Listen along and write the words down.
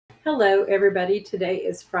Hello, everybody. Today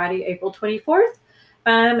is Friday, April 24th.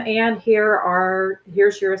 And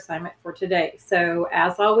here's your assignment for today. So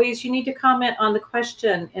as always, you need to comment on the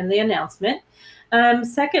question in the announcement.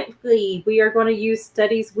 Secondly, we are going to use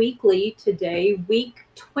Studies Weekly today, week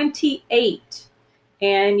 28.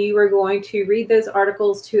 And you are going to read those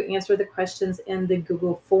articles to answer the questions in the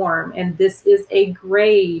Google form. And this is a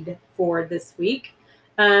grade for this week.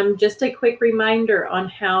 Just a quick reminder on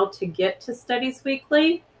how to get to Studies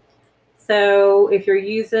Weekly. So if you're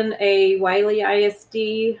using a Wiley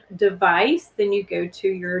ISD device, then you go to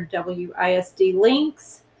your WISD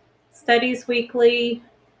links, Studies Weekly.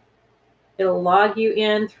 It'll log you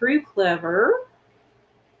in through Clever.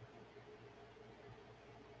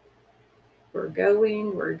 We're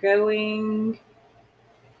going.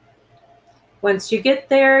 Once you get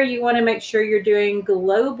there, you want to make sure you're doing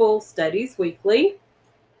Global Studies Weekly.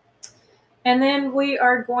 And then we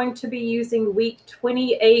are going to be using week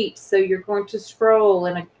 28. So you're going to scroll,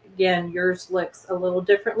 and again, yours looks a little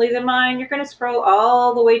differently than mine. You're going to scroll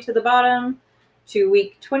all the way to the bottom to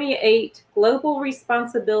week 28, Global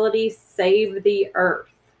Responsibility, Save the Earth.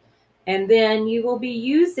 And then you will be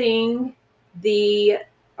using the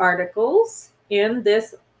articles in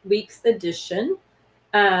this week's edition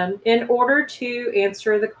in order to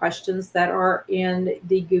answer the questions that are in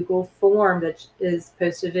the Google form that is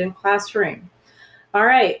posted in Classroom. All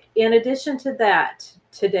right, in addition to that,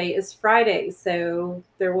 today is Friday, so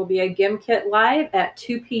there will be a GimKit Live at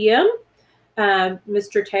 2 p.m.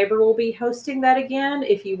 Mr. Tabor will be hosting that again.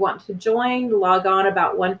 If you want to join, log on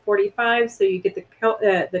about 1:45 so you get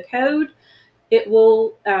the code. It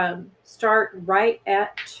will start right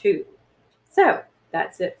at 2. So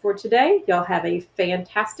that's it for today. Y'all have a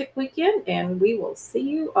fantastic weekend, and we will see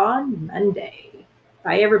you on Monday.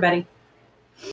 Bye, everybody.